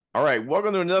All right,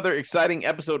 welcome to another exciting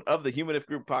episode of the Human If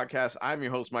Group podcast. I'm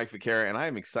your host, Mike Ficara, and I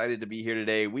am excited to be here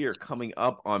today. We are coming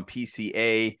up on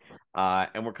PCA,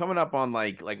 and we're coming up on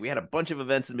like we had a bunch of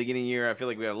events in the beginning of the year. I feel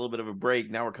like we had a little bit of a break.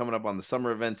 Now we're coming up on the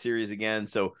summer event series again,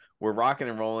 so we're rocking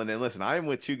and rolling. And listen, I'm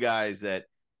with two guys that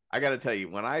I got to tell you,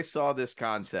 when I saw this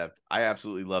concept, I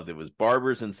absolutely loved it. It was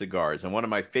barbers and cigars, and one of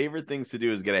my favorite things to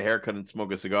do is get a haircut and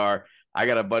smoke a cigar. I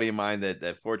got a buddy of mine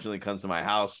that fortunately comes to my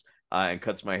house and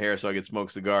cuts my hair so I can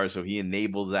smoke cigars. So he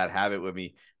enables that habit with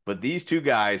me. But these two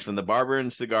guys from the Barber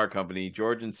and Cigar Company,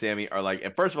 George and Sammy, are like,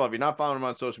 and first of all, if you're not following them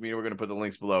on social media, we're going to put the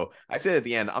links below. I said at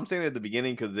the end, I'm saying it at the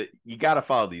beginning because you got to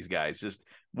follow these guys. Just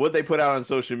what they put out on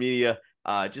social media,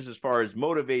 just as far as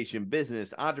motivation,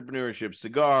 business, entrepreneurship,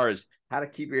 cigars, how to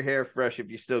keep your hair fresh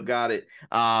if you still got it.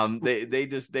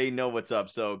 They know what's up.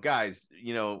 So guys,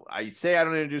 I say I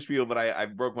don't introduce people, but I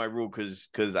broke my rule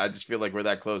because I just feel like we're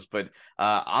that close. But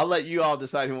I'll let you all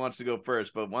decide who wants to go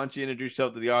first. But why don't you introduce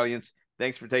yourself to the audience?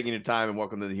 Thanks for taking your time and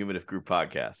welcome to the Human If Group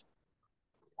podcast.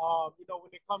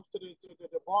 When it comes to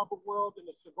the barber world and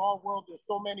the cigar world, there's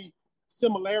so many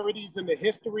similarities in the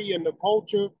history and the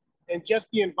culture and just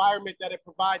the environment that it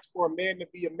provides for a man to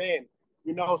be a man.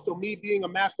 So me being a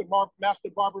master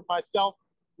barber myself,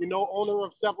 owner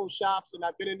of several shops, and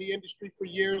I've been in the industry for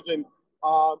years, and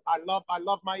I love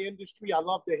my industry. I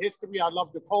love the history. I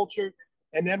love the culture.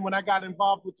 And then when I got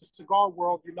involved with the cigar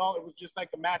world, it was just like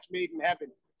a match made in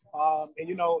heaven. I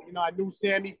knew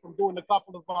Sammy from doing a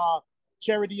couple of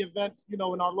charity events, in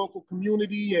our local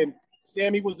community, and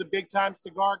Sammy was a big time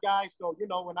cigar guy. So,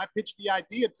 when I pitched the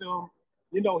idea to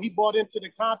him, he bought into the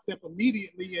concept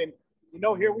immediately. And,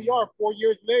 here we are 4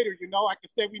 years later, I can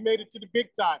say we made it to the big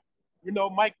time.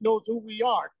 Mike knows who we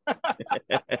are.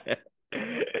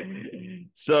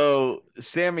 So,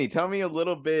 Sammy, tell me a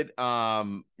little bit,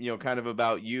 kind of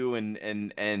about you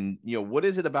and what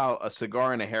is it about a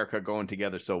cigar and a haircut going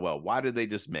together so well? Why did they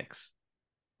just mix?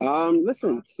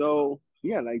 Listen, so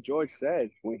yeah, like George said,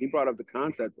 when he brought up the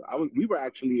concept, we were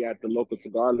actually at the local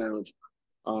cigar lounge,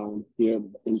 here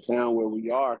in town where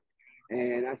we are.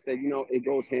 And I said, it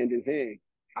goes hand in hand.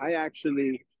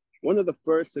 One of the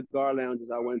first cigar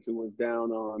lounges I went to was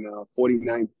down on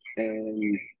 49th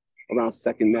and around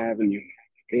 2nd Avenue.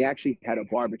 They actually had a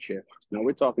barber chair. Now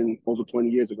we're talking over 20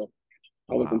 years ago.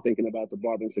 I wasn't thinking about the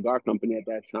Barber and Cigar Company at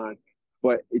that time,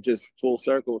 but it just full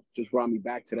circle just brought me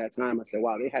back to that time. I said,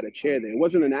 wow, they had a chair there. It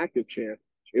wasn't an active chair.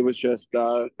 It was just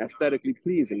aesthetically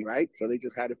pleasing, right? So they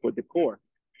just had it for decor.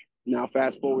 Now,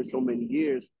 fast forward so many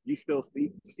years, you still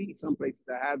see some places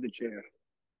that have the chair.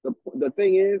 The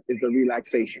thing is the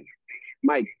relaxation.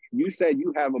 Mike, you said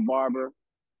you have a barber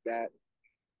that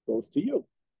goes to you.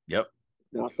 Yep.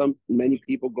 Now, many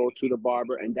people go to the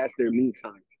barber and that's their me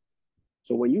time.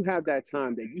 So when you have that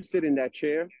time that you sit in that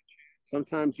chair,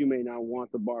 sometimes you may not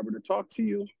want the barber to talk to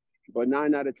you, but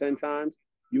 9 out of 10 times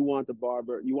you want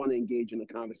to engage in a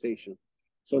conversation.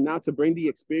 So now to bring the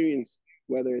experience,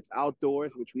 whether it's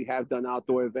outdoors, which we have done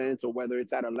outdoor events, or whether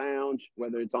it's at a lounge,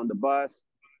 whether it's on the bus,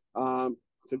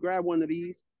 to grab one of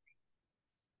these,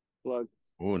 plug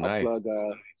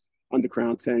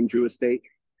Underground 10, Drew Estate,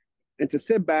 and to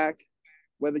sit back,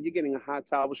 whether you're getting a hot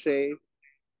towel shave,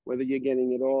 whether you're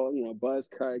getting it all, buzz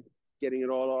cut, getting it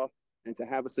all off, and to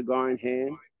have a cigar in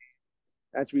hand,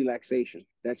 that's relaxation.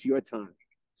 That's your time.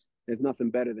 There's nothing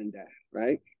better than that,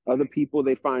 right? Other people,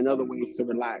 they find other ways to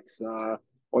relax.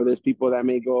 Or there's people that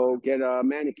may go get a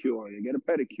manicure, they get a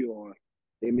pedicure,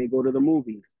 they may go to the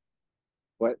movies.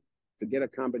 But to get a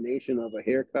combination of a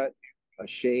haircut, a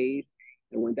shave,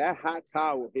 and when that hot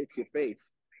towel hits your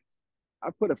face, I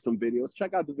put up some videos.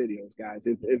 Check out the videos, guys.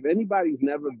 If anybody's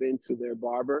never been to their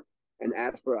barber and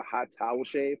asked for a hot towel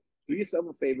shave, do yourself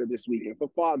a favor this weekend for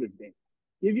Father's Day.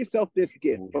 Give yourself this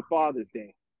gift for Father's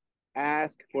Day.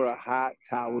 Ask for a hot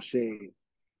towel shave.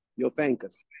 You'll thank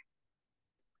us.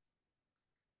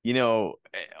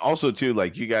 Also too,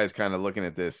 like you guys kind of looking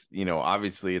at this,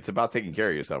 obviously it's about taking care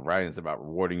of yourself, right? It's about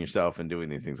rewarding yourself and doing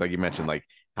these things. Like you mentioned, like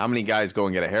how many guys go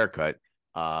and get a haircut,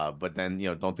 but then,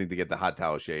 don't think to get the hot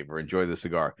towel shave or enjoy the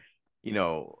cigar.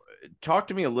 Talk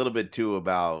to me a little bit too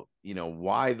about,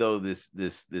 why though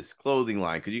this clothing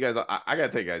line, because you guys, I gotta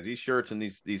tell you guys, these shirts and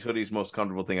these hoodies, most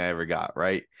comfortable thing I ever got,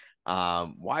 right?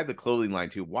 Why the clothing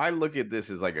line too? Why look at this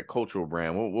as like a cultural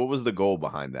brand? What was the goal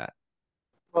behind that?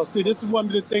 Well, see, this is one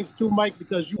of the things too, Mike,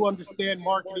 because you understand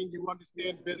marketing, you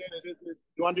understand business,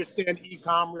 you understand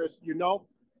e-commerce,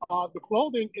 The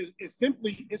clothing is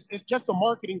simply, it's just a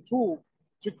marketing tool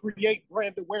to create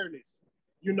brand awareness.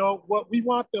 What we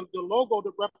want the logo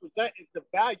to represent is the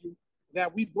value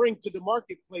that we bring to the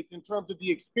marketplace in terms of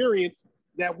the experience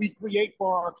that we create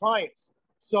for our clients.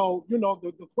 So,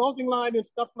 the clothing line and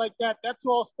stuff like that, that's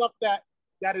all stuff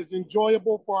that is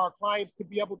enjoyable for our clients to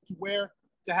be able to wear,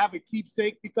 to have a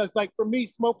keepsake. Because like for me,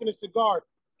 smoking a cigar,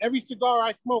 every cigar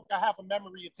I smoke, I have a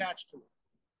memory attached to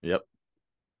it. Yep.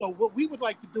 So what we would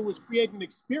like to do is create an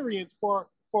experience for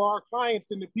our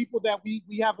clients and the people that we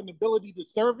have an ability to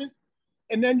service.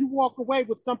 And then you walk away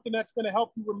with something that's going to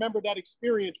help you remember that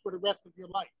experience for the rest of your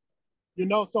life.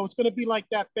 So it's going to be like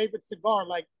that favorite cigar.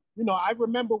 Like, I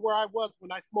remember where I was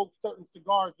when I smoked certain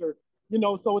cigars, or,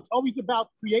 so it's always about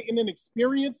creating an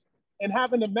experience and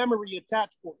having a memory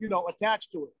attached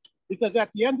to it. Because at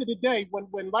the end of the day,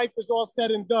 when life is all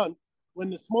said and done, when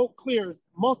the smoke clears,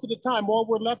 most of the time, all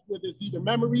we're left with is either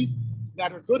memories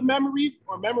that are good memories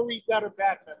or memories that are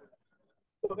bad memories.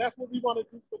 So that's what we want to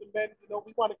do for the men.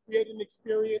 We want to create an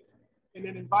experience in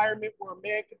an environment where a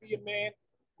man can be a man,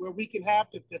 where we can have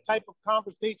the type of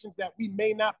conversations that we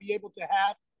may not be able to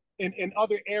have in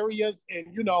other areas. And,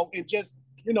 and just,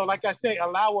 like I say,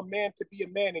 allow a man to be a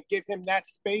man and give him that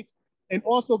space, and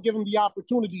also give him the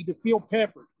opportunity to feel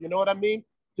pampered. You know what I mean?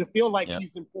 To feel like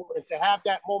he's important, to have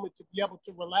that moment to be able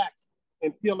to relax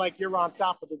and feel like you're on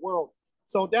top of the world.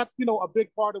 So that's, a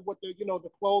big part of what the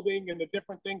clothing and the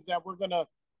different things that we're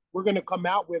gonna come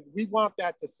out with. We want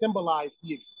that to symbolize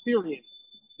the experience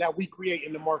that we create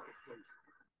in the marketplace.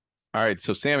 All right,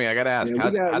 so Sammy, I gotta ask, how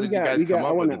did you guys come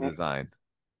up with the design?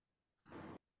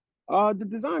 The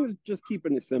design is just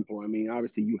keeping it simple. I mean,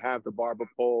 obviously you have the barber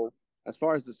pole. As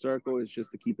far as the circle, it's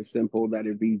just to keep it simple, that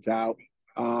it reads out.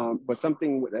 But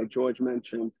something that George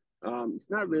mentioned, it's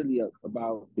not really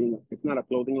about it's not a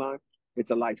clothing line,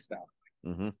 it's a lifestyle.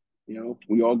 Mm-hmm.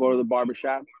 We all go to the barber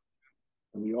shop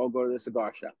and we all go to the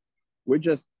cigar shop. We're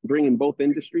just bringing both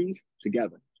industries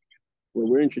together, where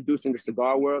we're introducing the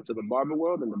cigar world to the barber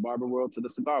world and the barber world to the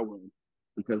cigar world,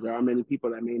 because there are many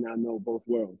people that may not know both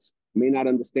worlds, may not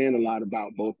understand a lot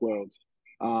about both worlds.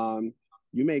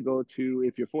 You may go to,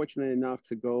 if you're fortunate enough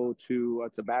to go to a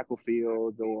tobacco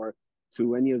field or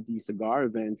to any of these cigar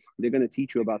events, they're going to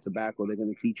teach you about tobacco. They're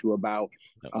going to teach you about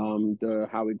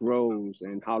how it grows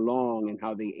and how long and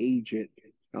how they age it,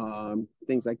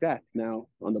 things like that. Now,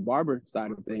 on the barber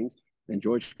side of things, and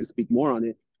George can speak more on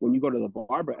it, when you go to the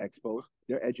barber expos,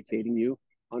 they're educating you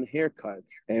on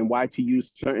haircuts and why to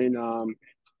use certain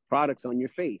products on your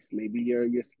face. Maybe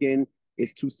your skin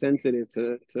is too sensitive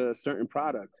to a certain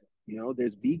product.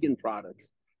 There's vegan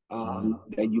products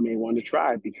that you may want to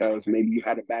try because maybe you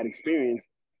had a bad experience.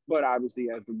 But obviously,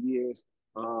 as the years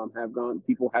have gone,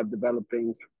 people have developed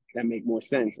things that make more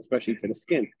sense, especially to the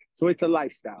skin. So it's a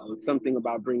lifestyle. It's something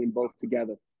about bringing both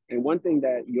together. And one thing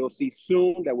that you'll see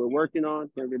soon that we're working on,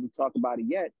 can't really talk about it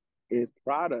yet, is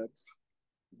products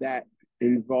that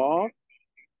involve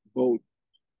both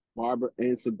barber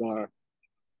and cigar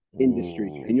industry.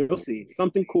 Ooh. And you'll see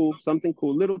something cool,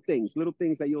 little things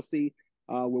that you'll see.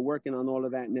 We're working on all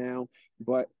of that now.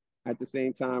 But at the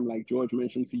same time, like George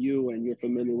mentioned to you, and you're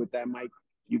familiar with that, Mike,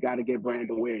 you got to get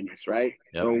brand awareness, right?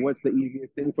 Yep. So what's the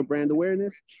easiest thing for brand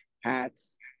awareness?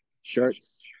 Hats,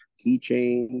 shirts,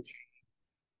 keychains,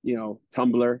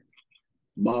 tumbler,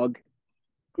 mug.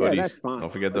 Hoodies. Yeah, that's fine.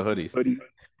 Don't forget the hoodies.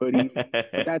 Hoodies.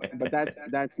 but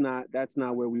that's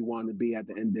not where we want to be at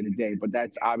the end of the day. But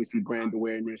that's obviously brand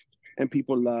awareness, and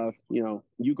people love. You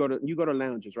go to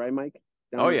lounges, right, Mike?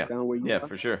 Down where you are?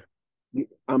 For sure.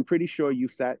 I'm pretty sure you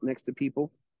sat next to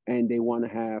people, and they want to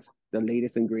have the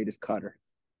latest and greatest cutter.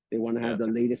 They want to have the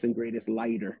latest and greatest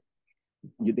lighter.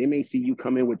 They may see you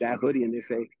come in with that hoodie, and they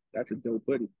say, "That's a dope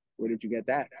hoodie. Where did you get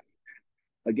that?"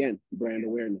 Again, brand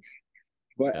awareness.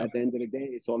 But at the end of the day,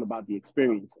 it's all about the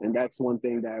experience, and that's one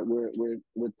thing that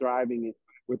we're thriving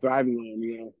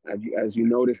on. As you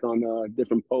noticed on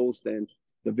different posts and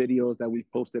the videos that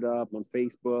we've posted up on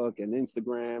Facebook and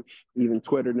Instagram, even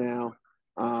Twitter now,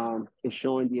 is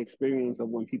showing the experience of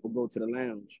when people go to the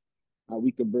lounge.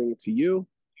 We could bring it to you,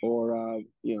 or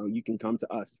you can come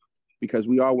to us, because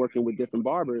we are working with different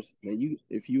barbers. And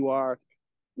if you are,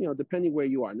 depending where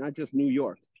you are, not just New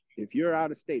York. If you're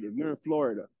out of state, if you're in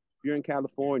Florida, if you're in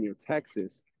California,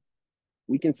 Texas,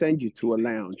 we can send you to a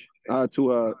lounge,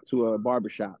 to a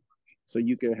barbershop, so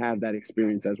you can have that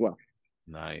experience as well.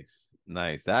 Nice.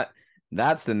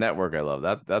 That's the network I love.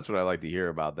 That's what I like to hear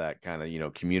about, that kind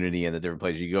of, community and the different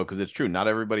places you go, because it's true. Not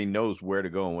everybody knows where to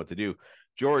go and what to do.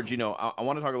 George, I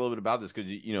want to talk a little bit about this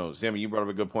because, Sammy, you brought up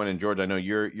a good point. And George, I know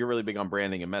you're really big on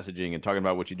branding and messaging and talking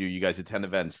about what you do. You guys attend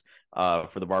events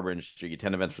for the barber industry. You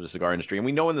attend events for the cigar industry. And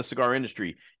we know in the cigar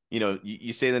industry,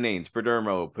 you say the names,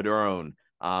 Perdomo, Padron.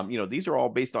 These are all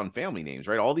based on family names,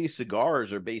 right? All these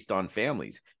cigars are based on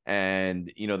families,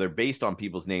 and, they're based on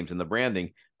people's names and the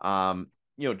branding.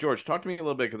 George, talk to me a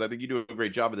little bit because I think you do a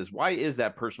great job of this. Why is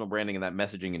that personal branding and that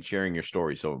messaging and sharing your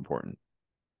story so important?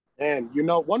 And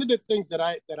one of the things that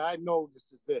I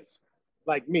notice is this.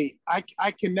 Like me,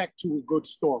 I connect to a good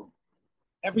story.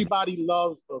 Everybody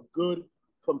loves a good,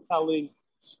 compelling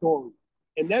story.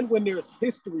 And then when there's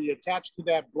history attached to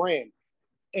that brand,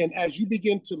 and as you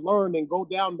begin to learn and go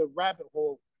down the rabbit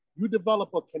hole, you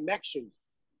develop a connection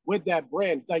with that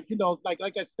brand. Like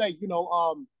I say,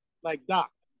 like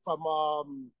Doc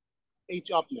from H.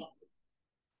 Upman.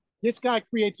 This guy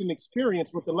creates an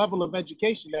experience with the level of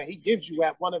education that he gives you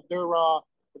at one of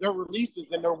their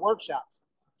releases and their workshops.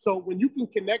 So when you can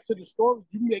connect to the story,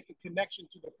 you make a connection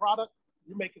to the product,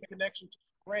 you make a connection to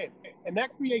the brand, and that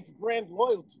creates brand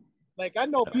loyalty. Like I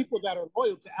know people that are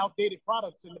loyal to outdated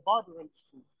products in the barber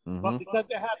industry, but because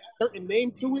it has a certain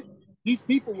name to it, these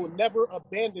people will never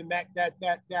abandon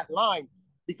that line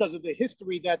because of the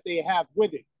history that they have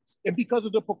with it, and because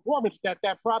of the performance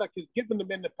that product has given them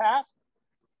in the past.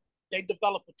 They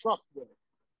develop a trust with it.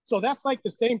 So that's like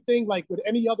the same thing, like with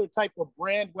any other type of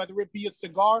brand, whether it be a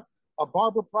cigar, a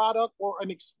barber product, or an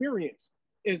experience,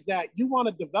 is that you want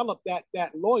to develop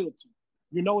that loyalty.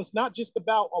 It's not just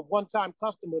about a one-time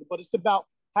customer, but it's about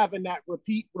having that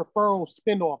repeat referral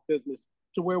spin-off business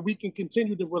to where we can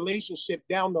continue the relationship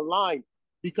down the line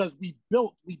because we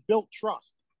built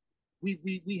trust.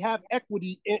 We have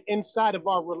equity inside of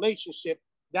our relationship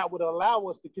that would allow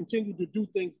us to continue to do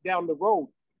things down the road.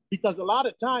 Because a lot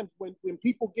of times when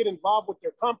people get involved with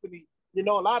their company, a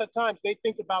lot of times they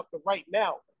think about the right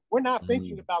now. We're not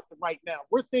thinking about the right now.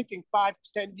 We're thinking 5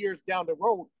 to 10 years down the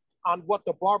road on what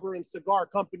the Barber and Cigar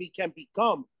Company can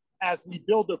become as we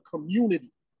build a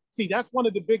community. See, that's one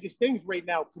of the biggest things right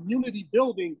now. Community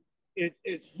building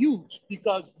is huge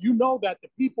because you know that the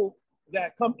people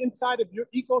that come inside of your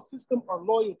ecosystem are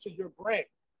loyal to your brand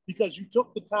because you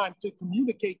took the time to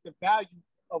communicate the value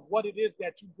of what it is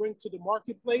that you bring to the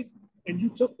marketplace, and you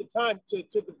took the time to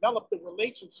develop the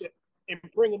relationship and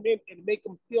bring them in and make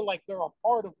them feel like they're a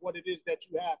part of what it is that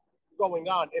you have going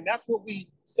on. And that's what we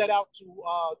set out to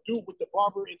do with the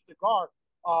Barber and Cigar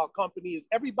Company is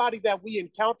everybody that we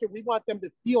encounter, we want them to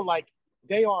feel like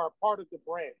they are a part of the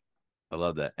brand. I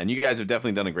love that. And you guys have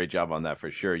definitely done a great job on that for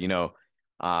sure.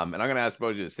 And I'm going to ask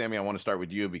both of you, Sammy, I want to start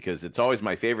with you because it's always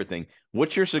my favorite thing.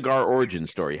 What's your cigar origin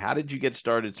story? How did you get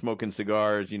started smoking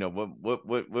cigars?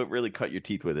 What really cut your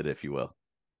teeth with it, if you will?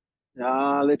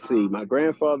 Let's see. My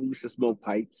grandfather used to smoke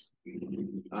pipes.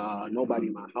 Nobody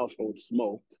in my household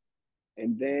smoked.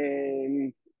 And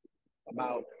then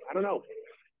about, I don't know,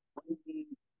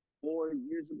 4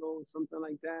 years ago, something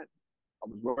like that, I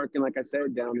was working, like I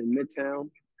said, down in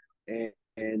Midtown.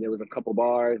 And there was a couple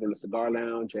bars and a cigar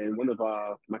lounge, and one of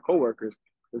my coworkers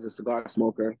was a cigar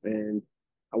smoker, and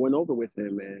I went over with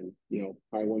him, and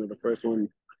probably one of the first ones,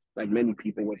 like many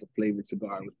people, was a flavored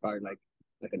cigar. It was probably like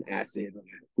an acid or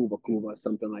Cuba Cuba,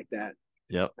 something like that.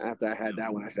 Yep. After I had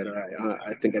that one, I said, all right,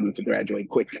 I think I need to graduate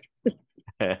quick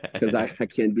because I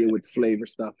can't deal with the flavor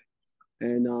stuff.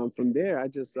 And from there, I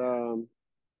just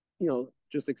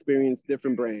just experienced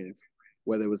different brands,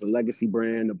 whether it was a legacy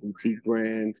brand, a boutique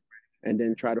brand, and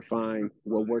then try to find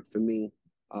what worked for me,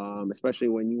 especially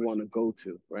when you want to go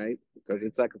to, right? Because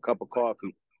it's like a cup of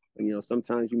coffee. And,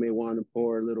 sometimes you may want to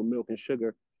pour a little milk and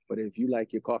sugar, but if you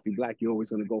like your coffee black, you're always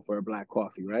going to go for a black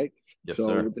coffee, right? Yes, so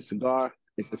sir. With the cigar,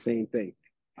 it's the same thing.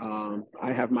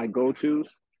 I have my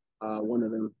go-tos, one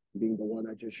of them being the one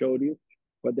I just showed you.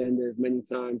 But then there's many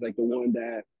times, like the one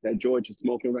that George is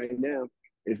smoking right now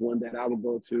is one that I will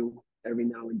go to every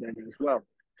now and then as well.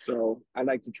 So I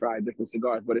like to try different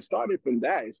cigars, but it started from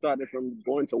that. It started from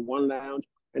going to one lounge,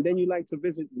 and then you like to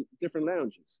visit different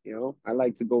lounges. I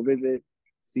like to go visit,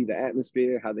 see the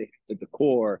atmosphere, how the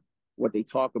decor, what they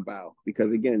talk about,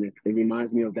 because again, it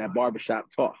reminds me of that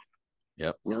barbershop talk.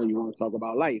 Yep. You want to talk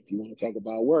about life, you want to talk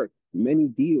about work. Many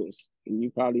deals, and you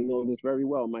probably know this very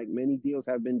well, Mike. Many deals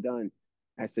have been done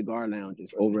at cigar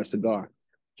lounges over a cigar,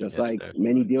 just like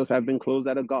many deals have been closed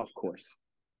at a golf course.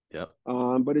 Yep.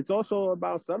 But it's also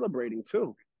about celebrating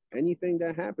too. Anything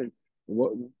that happens.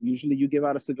 Usually you give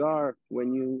out a cigar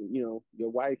when your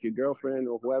wife, your girlfriend,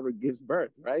 or whoever gives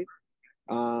birth, right?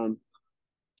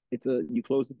 You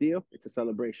close the deal. It's a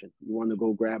celebration. You want to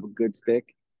go grab a good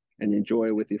stick and enjoy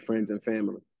it with your friends and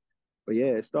family. But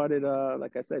yeah, it started.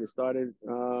 Like I said, it started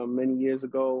many years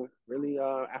ago. Really,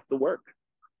 after work.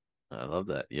 I love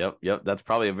that. Yep. That's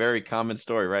probably a very common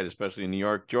story, right? Especially in New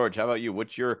York. George, how about you?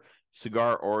 What's your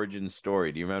cigar origin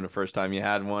story? Do you remember the first time you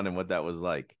had one and what that was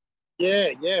like?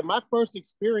 Yeah. My first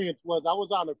experience was I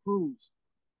was on a cruise.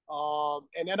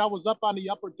 And then I was up on the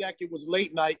upper deck. It was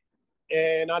late night.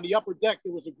 And on the upper deck,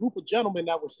 there was a group of gentlemen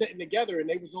that were sitting together, and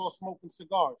they was all smoking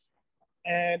cigars.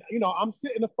 And, you know, I'm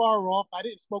sitting afar off. I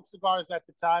didn't smoke cigars at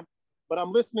the time, but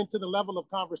I'm listening to the level of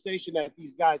conversation that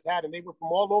these guys had. And they were from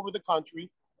all over the country.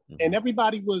 And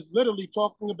everybody was literally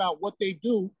talking about what they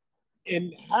do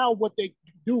and how what they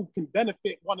do can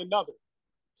benefit one another.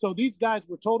 So these guys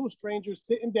were total strangers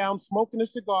sitting down, smoking a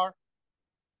cigar,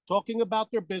 talking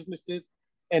about their businesses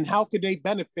and how could they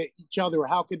benefit each other, or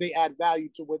how could they add value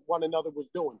to what one another was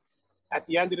doing. At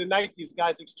the end of the night, these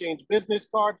guys exchanged business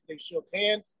cards, they shook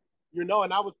hands, you know,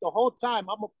 and I was the whole time,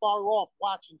 I'm afar off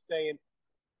watching, saying,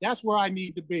 that's where I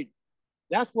need to be.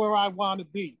 That's where I want to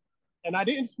be. And I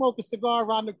didn't smoke a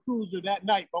cigar on the cruiser that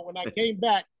night, but when I came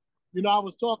back, you know, I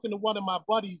was talking to one of my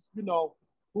buddies, you know,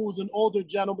 who was an older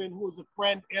gentleman, who was a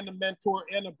friend and a mentor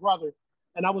and a brother.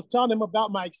 And I was telling him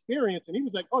about my experience, and he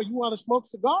was like, oh, you want to smoke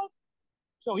cigars?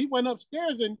 So he went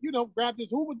upstairs and, you know, grabbed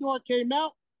his humidor, came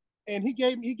out, and he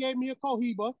gave me a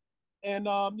Cohiba. And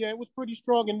yeah, it was pretty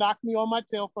strong and knocked me on my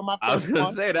tail for my I was first gonna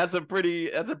one. say that's a pretty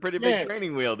big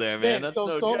training wheel there, man. That's so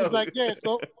no so joke. it was like,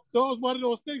 so it was one of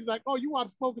those things like, oh, you want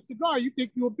to smoke a cigar? You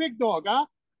think you're a big dog, huh?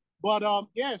 But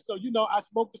yeah, so you know, I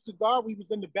smoked a cigar. We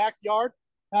was in the backyard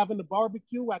having a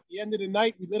barbecue. At the end of the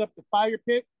night, we lit up the fire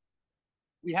pit.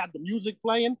 We had the music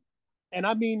playing. And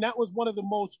I mean, that was one of the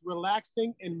most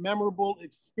relaxing and memorable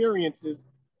experiences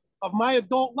of my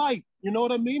adult life. You know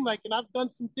what I mean? Like, and I've done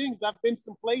some things, I've been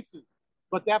some places,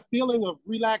 but that feeling of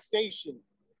relaxation,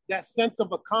 that sense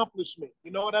of accomplishment,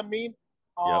 you know what I mean?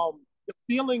 Yep. The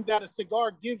feeling that a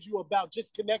cigar gives you about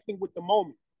just connecting with the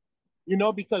moment, you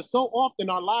know, because so often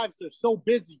our lives are so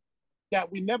busy that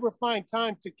we never find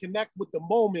time to connect with the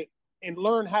moment and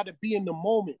learn how to be in the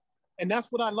moment. And that's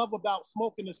what I love about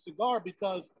smoking a cigar,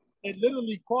 because it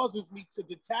literally causes me to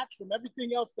detach from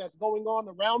everything else that's going on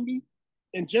around me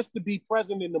and just to be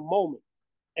present in the moment.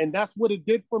 And that's what it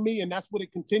did for me. And that's what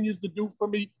it continues to do for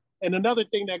me. And another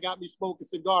thing that got me smoking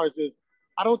cigars is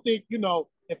I don't think, you know,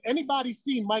 if anybody's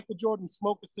seen Michael Jordan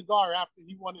smoke a cigar after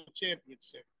he won a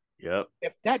championship, Yep.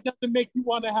 if that doesn't make you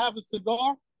want to have a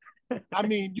cigar, I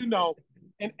mean, you know,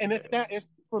 and it's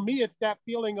for me, it's that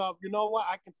feeling of, you know what,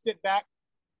 I can sit back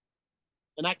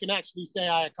and I can actually say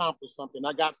I accomplished something.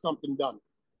 I got something done.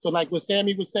 So like what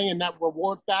Sammy was saying, that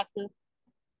reward factor,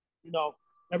 you know,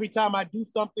 every time I do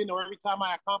something or every time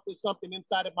I accomplish something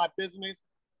inside of my business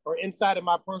or inside of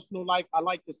my personal life, I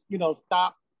like to, you know,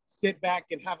 stop, sit back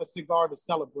and have a cigar to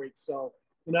celebrate. So,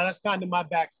 you know, that's kind of my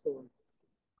backstory.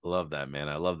 Love that, man.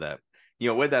 I love that. You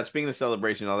know, with that, speaking of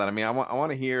celebration and all that, I mean, I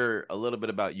want to hear a little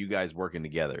bit about you guys working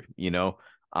together, you know.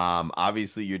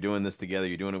 Obviously you're doing this together,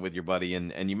 you're doing it with your buddy,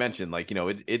 and you mentioned, like, you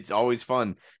know, it's always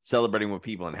fun celebrating with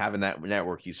people and having that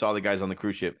network. You saw the guys on the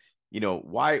cruise ship. You know,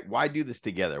 why do this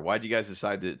together? Why did you guys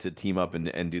decide to team up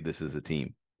and do this as a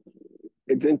team?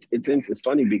 It's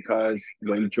funny because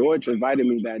when George invited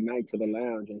me that night to the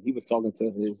lounge and he was talking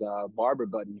to his barber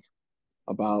buddies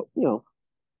about, you know,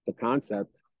 the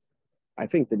concept, I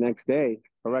think the next day,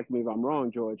 correct me if I'm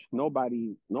wrong, George,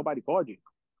 nobody called you.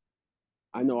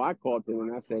 I know I called him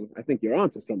and I said, I think you're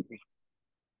onto something.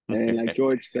 And like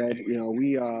George said, you know,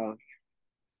 we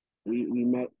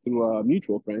met through a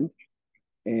mutual friend,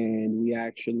 and we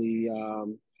actually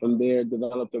from there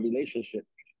developed a relationship.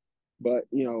 But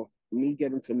you know, me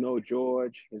getting to know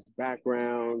George, his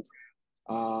background,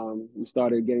 we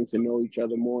started getting to know each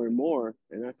other more and more.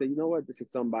 And I said, you know what, this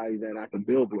is somebody that I can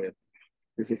build with.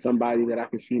 This is somebody that I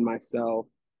can see myself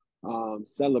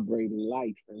celebrating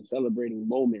life and celebrating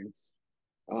moments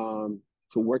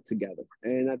to work together.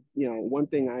 And you know, one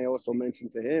thing I also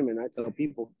mentioned to him, and I tell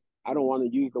people, I don't want to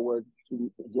use the word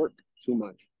work too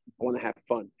much. I want to have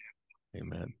fun.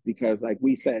 Amen. Because, like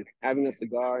we said, having a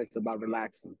cigar, it's about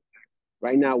relaxing.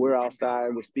 Right now, we're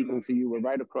outside. We're speaking to you. We're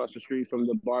right across the street from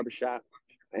the barbershop,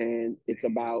 and it's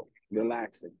about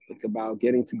relaxing. It's about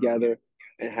getting together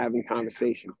and having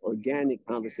conversations, organic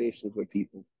conversations with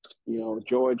people. You know,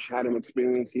 George had an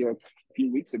experience here a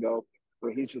few weeks ago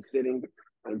where he's just sitting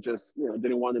and just, you know,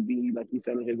 didn't want to be, like he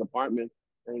said, in his apartment.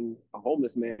 And a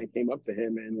homeless man came up to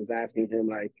him and was asking him,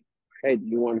 like, hey, do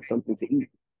you want something to eat?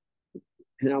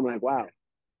 And I'm like, wow,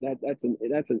 that's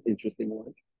an interesting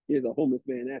one. Here's a homeless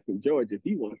man asking George if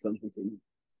he wants something to eat.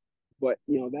 But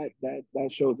you know,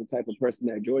 that shows the type of person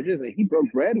that George is. And he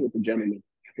broke bread with the gentleman.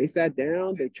 They sat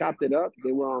down, they chopped it up,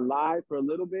 they were on live for a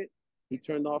little bit. He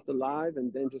turned off the live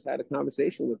and then just had a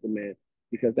conversation with the man,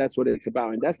 because that's what it's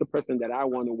about. And that's the person that I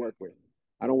want to work with.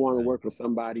 I don't want to work with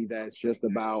somebody that's just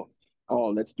about, oh,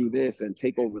 let's do this and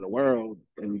take over the world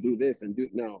and do this and do,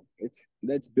 no. It's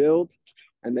let's build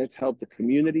and let's help the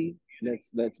community.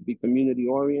 Let's be community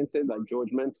oriented, like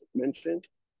George mentioned,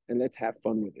 and let's have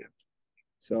fun with it.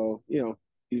 So,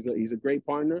 he's a great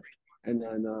partner and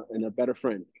a better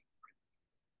friend.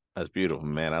 That's beautiful,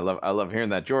 man. I love hearing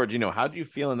that. George, how did you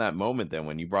feel in that moment then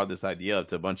when you brought this idea up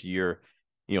to a bunch of your,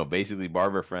 basically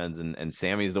barber friends and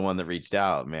Sammy's the one that reached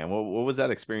out, man. What was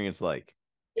that experience like?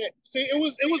 Yeah, see,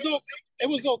 it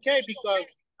was okay because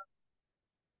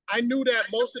I knew that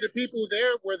most of the people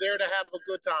there were there to have a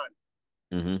good time.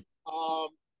 Hmm. Um,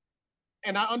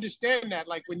 and I understand that,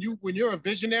 like when you're a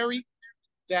visionary,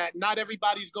 that not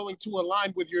everybody's going to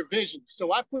align with your vision.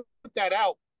 So I put that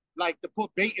out, like to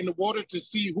put bait in the water to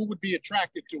see who would be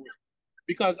attracted to it.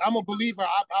 Because I'm a believer,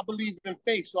 I believe in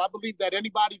faith. So I believe that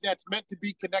anybody that's meant to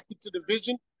be connected to the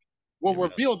vision will Amen.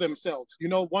 reveal themselves,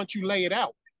 once you lay it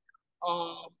out.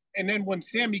 And then when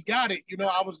Sammy got it,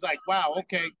 I was like, wow,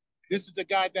 okay, this is a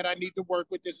guy that I need to work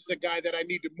with. This is a guy that I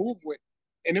need to move with.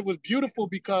 And it was beautiful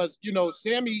because,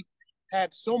 Sammy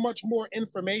had so much more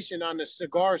information on the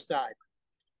cigar side.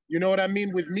 You know what I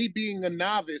mean? With me being a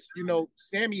novice,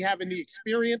 Sammy having the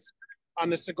experience on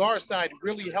the cigar side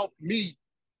really helped me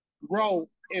grow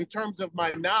in terms of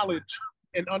my knowledge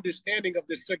and understanding of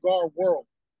the cigar world.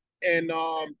 And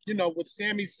with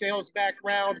Sammy's sales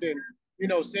background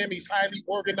and Sammy's highly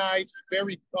organized,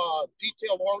 very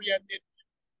detail oriented.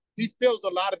 He fills a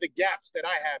lot of the gaps that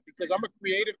I have because I'm a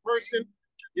creative person,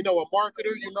 a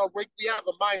marketer. We have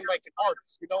a mind like an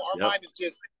artist. Our Yep. mind is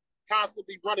just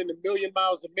constantly running a million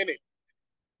miles a minute.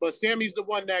 But Sammy's the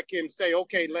one that can say,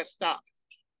 okay, let's stop.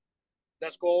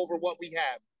 Let's go over what we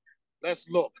have. Let's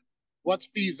look what's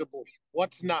feasible,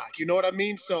 what's not. You know what I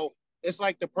mean? So it's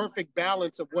like the perfect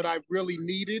balance of what I really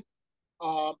needed,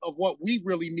 of what we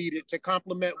really needed to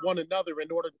complement one another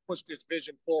in order to push this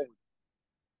vision forward.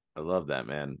 I love that,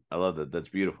 man. I love that. That's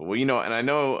beautiful. Well, and I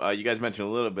know you guys mentioned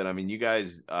a little bit. I mean, you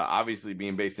guys obviously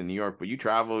being based in New York, but you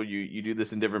travel, you do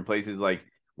this in different places. Like,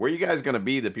 where are you guys going to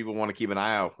be that people want to keep an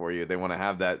eye out for you? They want to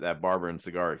have that barber and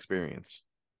cigar experience.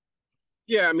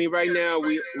 Yeah, I mean, right now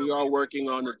we are working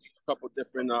on a couple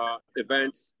different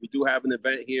events. We do have an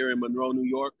event here in Monroe, New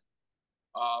York,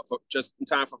 for just in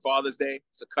time for Father's Day.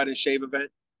 It's a cut and shave event.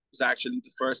 It was actually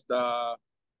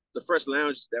the first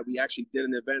lounge that we actually did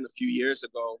an event a few years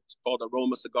ago. It's called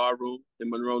Aroma Cigar Room in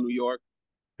Monroe, New York.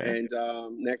 Okay. And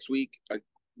next week,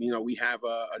 we have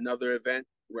another event.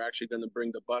 We're actually going to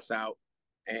bring the bus out,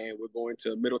 and we're going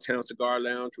to Middletown Cigar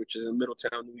Lounge, which is in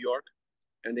Middletown, New York,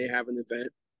 and they have an event,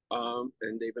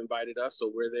 and they've invited us,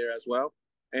 so we're there as well.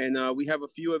 And we have a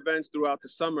few events throughout the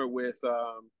summer with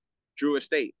Drew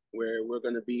Estate, where we're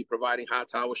going to be providing hot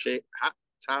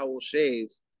towel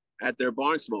shaves at their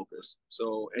barn smokers.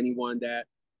 So anyone that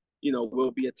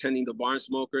will be attending the barn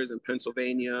smokers in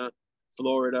Pennsylvania,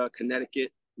 Florida,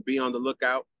 Connecticut, be on the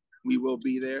lookout. We will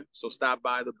be there. So stop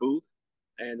by the booth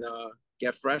and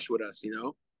get fresh with us.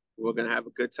 We're going to have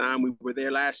a good time. We were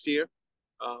there last year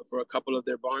for a couple of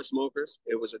their barn smokers.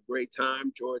 It was a great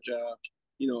time. Georgia,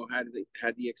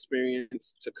 had the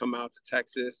experience to come out to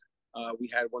Texas. We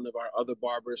had one of our other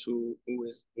barbers who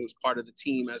was part of the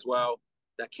team as well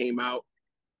that came out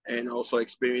and also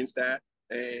experienced that.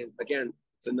 And again,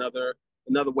 it's another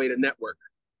way to network.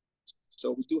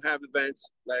 So we do have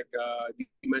events like you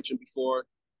mentioned before.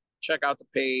 Check out the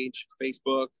page,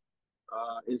 Facebook,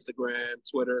 Instagram,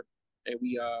 Twitter, and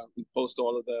we post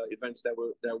all of the events that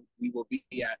we will be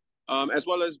at, as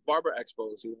well as barber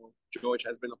expos. George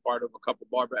has been a part of a couple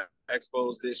barber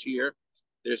expos this year.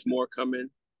 There's more coming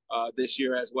this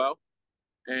year as well.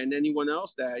 And anyone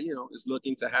else that is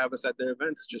looking to have us at their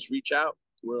events, just reach out.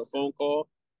 We're a phone call,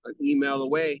 an email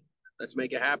away. Let's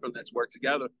make it happen. Let's work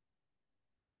together.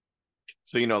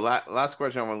 So, last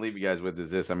question I want to leave you guys with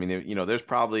is this. I mean, there's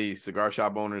probably cigar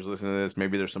shop owners listening to this.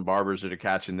 Maybe there's some barbers that are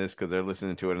catching this because they're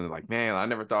listening to it and they're like, man, I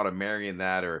never thought of marrying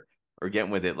that or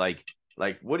getting with it. Like,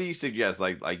 what do you suggest?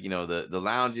 The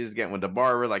lounges, getting with the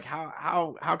barber. Like,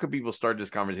 how could people start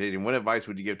this conversation? What advice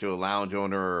would you give to a lounge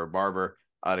owner or a barber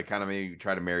to kind of maybe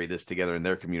try to marry this together in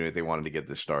their community if they wanted to get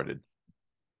this started?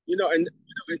 And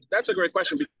that's a great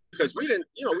question because we didn't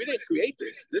create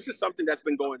this. This is something that's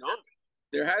been going on.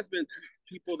 There has been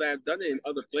people that have done it in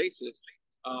other places.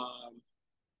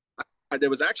 There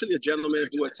was actually a gentleman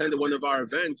who attended one of our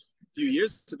events a few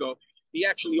years ago. He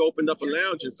actually opened up a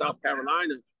lounge in South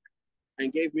Carolina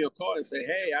and gave me a call and said,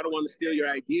 hey, I don't want to steal your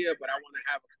idea, but I want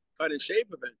to have a cut and shave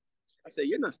event. I said,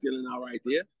 you're not stealing our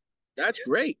idea. That's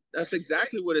great. That's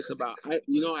exactly what it's about.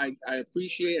 I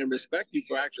appreciate and respect you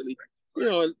for actually,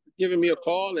 giving me a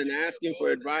call and asking for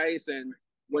advice and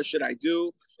what should I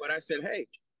do. But I said, hey,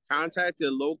 contact the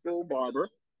local barber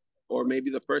or maybe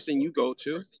the person you go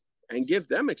to and give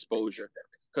them exposure.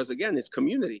 Because again, it's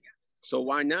community. So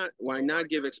why not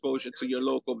give exposure to your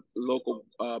local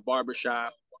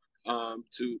barbershop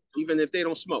to even if they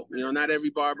don't smoke. Not every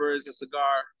barber is a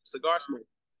cigar smoker,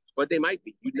 but they might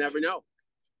be. You never know.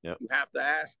 Yep. You have to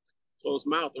ask. Closed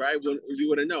mouth, right? You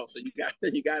wouldn't know, so you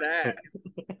got to ask.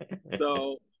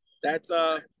 So that's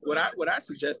what I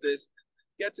suggest is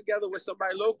get together with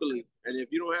somebody locally, and if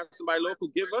you don't have somebody local,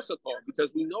 give us a call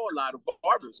because we know a lot of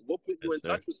barbers. We'll put you in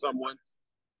touch with someone,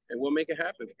 and we'll make it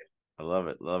happen. I love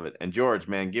it. And George,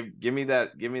 man, give me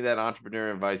that entrepreneur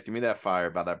advice. Give me that fire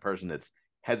about that person that's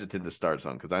hesitant to start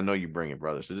something because I know you bring it,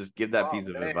 brother. So just give that piece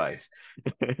of advice.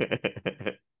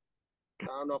 I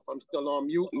don't know if I'm still on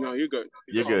mute. No, you're good.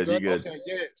 You're good. Okay,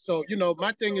 yeah. So,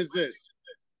 my thing is this.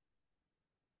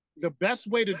 The best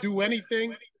way to do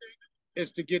anything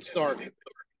is to get started.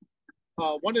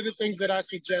 One of the things that I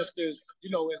suggest is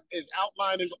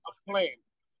outlining a plan,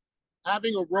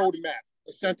 having a roadmap,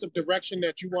 a sense of direction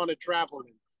that you want to travel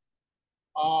in.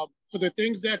 For the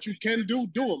things that you can do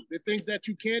them. The things that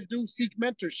you can't do, seek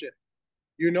mentorship.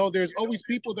 There's always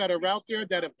people that are out there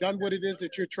that have done what it is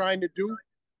that you're trying to do,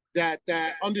 that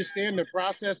understand the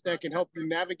process, that can help you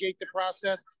navigate the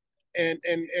process and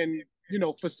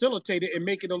facilitate it and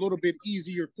make it a little bit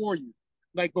easier for you.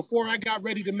 Like before I got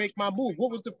ready to make my move, what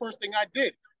was the first thing I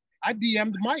did? I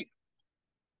DM'd Mike.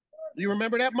 You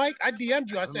remember that, Mike? I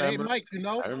DM'd you. I said, hey, Mike,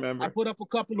 I remember. I put up a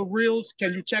couple of reels.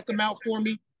 Can you check them out for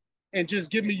me? And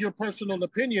just give me your personal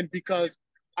opinion because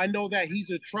I know that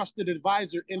he's a trusted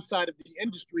advisor inside of the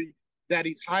industry, that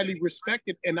he's highly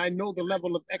respected, and I know the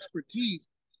level of expertise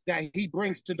that he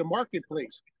brings to the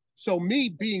marketplace. So me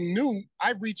being new,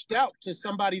 I reached out to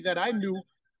somebody that I knew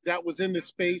that was in the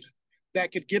space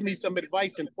that could give me some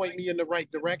advice and point me in the right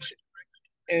direction.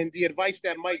 And the advice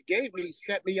that Mike gave me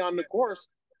set me on the course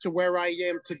to where I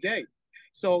am today.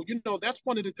 So, that's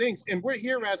one of the things. And we're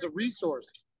here as a resource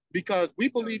because we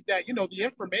believe that, the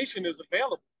information is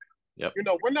available. Yep.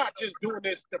 We're not just doing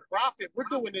this to profit. We're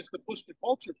doing this to push the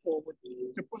culture forward,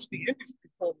 to push the industry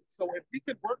forward. So if we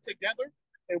could work together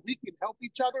and we can help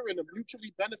each other in a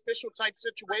mutually beneficial type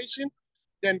situation,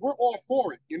 then we're all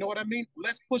for it. You know what I mean?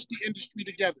 Let's push the industry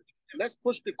together. Let's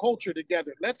push the culture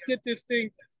together. Let's get this thing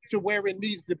to where it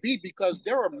needs to be because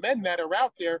there are men that are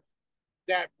out there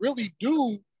that really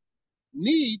do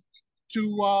need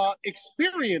to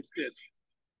experience this,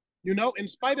 in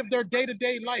spite of their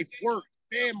day-to-day life, work,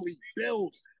 family,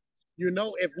 bills.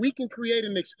 If we can create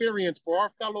an experience for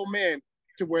our fellow man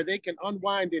to where they can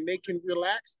unwind and they can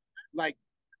relax, like,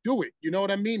 do it. You know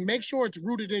what I mean? Make sure it's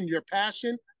rooted in your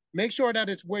passion. Make sure that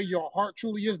it's where your heart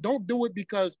truly is. Don't do it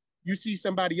because you see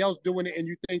somebody else doing it and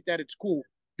you think that it's cool,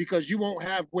 because you won't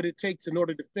have what it takes in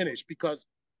order to finish, because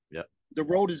the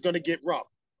road is going to get rough.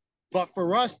 But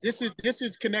for us, this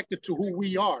is connected to who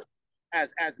we are as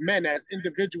men, as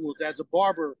individuals, as a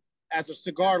barber, as a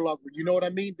cigar lover. You know what I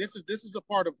mean? This is a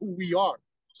part of who we are.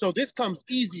 So this comes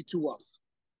easy to us.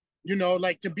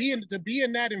 Like to be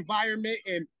in that environment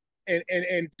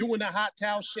and doing the hot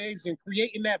towel shaves and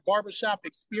creating that barbershop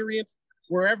experience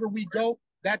wherever we go,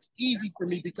 that's easy for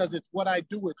me because it's what I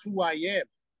do, it's who I am.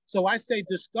 So I say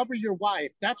discover your why.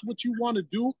 If that's what you want to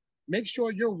do, make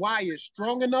sure your why is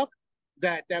strong enough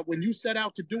that when you set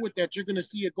out to do it, that you're going to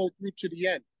see it go through to the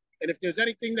end. And if there's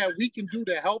anything that we can do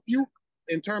to help you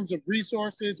in terms of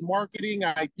resources, marketing,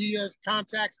 ideas,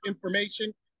 contacts,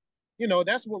 information,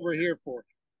 that's what we're here for.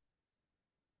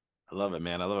 I love it,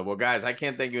 man. I love it. Well, guys, I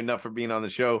can't thank you enough for being on the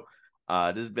show.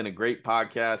 This has been a great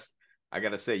podcast. I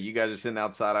got to say, you guys are sitting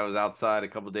outside. I was outside a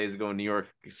couple of days ago in New York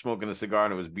smoking a cigar,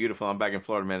 and it was beautiful. I'm back in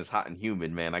Florida, man. It's hot and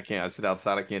humid, man. I sit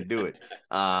outside. I can't do it.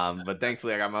 But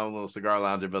thankfully, I got my own little cigar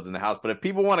lounge built in the house. But if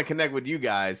people want to connect with you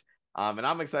guys, and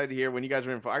I'm excited to hear when you guys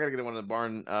are in. I got to get one of the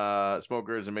barn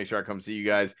smokers and make sure I come see you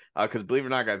guys. Because believe it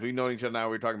or not, guys, we've known each other now.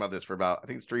 We're talking about this for about, I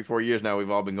think it's 3-4 years now.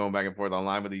 We've all been going back and forth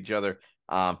online with each other.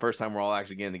 First time we're all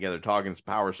actually getting together talking. It's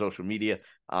power social media.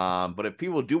 But if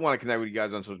people do want to connect with you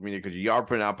guys on social media because you are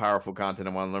putting out powerful content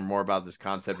and want to learn more about this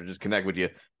concept or just connect with you,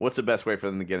 what's the best way for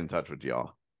them to get in touch with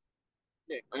y'all?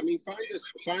 I mean, find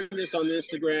us on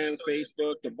Instagram,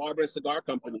 Facebook, the Barber Cigar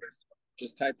Company.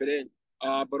 Just type it in.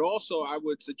 But also, I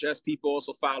would suggest people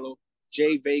also follow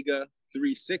J Vega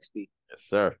 360. Yes,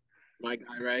 sir. My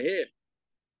guy right here.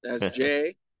 That's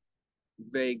J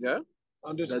Vega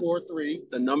 _3.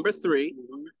 The number 3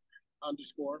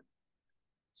 _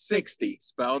 60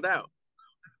 spelled out.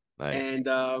 Nice.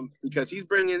 And because he's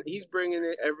bringing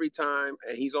it every time,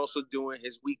 and he's also doing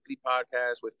his weekly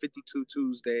podcast with 52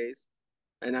 Tuesdays,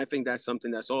 and I think that's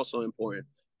something that's also important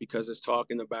because it's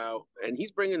talking about, and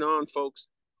he's bringing on folks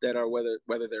that are whether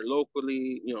they're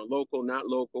locally, local, not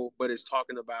local, but it's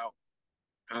talking about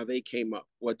how they came up,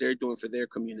 what they're doing for their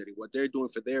community, what they're doing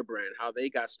for their brand, how they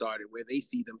got started, where they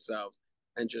see themselves.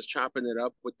 and just chopping it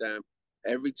up with them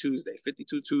every Tuesday,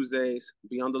 52 Tuesdays.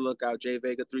 Be on the lookout, J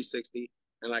Vega 360.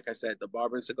 And like I said, the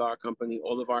Barbering Cigar Company,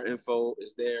 all of our info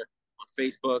is there on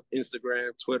Facebook,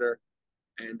 Instagram, Twitter,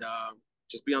 and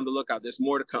just be on the lookout. There's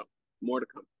more to come, more to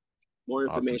come, more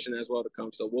information as well to come.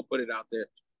 So we'll put it out there,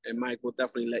 and Mike will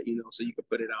definitely let you know so you can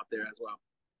put it out there as well.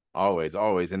 Always,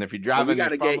 always. And if you're driving, we got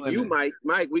to get you, Mike.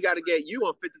 We got to get you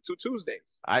on 52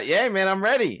 Tuesdays. Yeah, man, I'm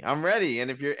ready.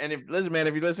 And if listen, man,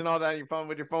 if you listen all that on your phone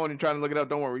with your phone and you're trying to look it up,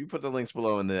 don't worry. You put the links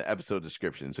below in the episode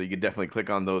description, so you can definitely click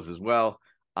on those as well.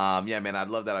 Yeah, man, I'd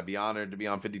love that. I'd be honored to be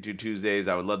on 52 Tuesdays.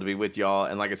 I would love to be with y'all.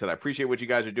 And like I said, I appreciate what you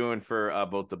guys are doing for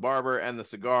both the barber and the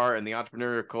cigar and the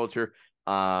entrepreneurial culture.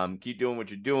 Keep doing what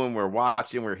you're doing. We're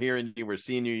watching, we're hearing you, we're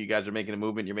seeing you. You guys are making a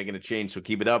movement, you're making a change, so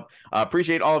keep it up.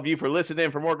 Appreciate all of you for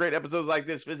listening. For more great episodes like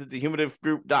this, visit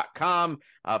thehumanivegroup.com.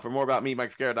 For more about me,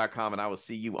 MikeFicaro.com, and I will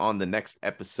see you on the next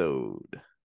episode.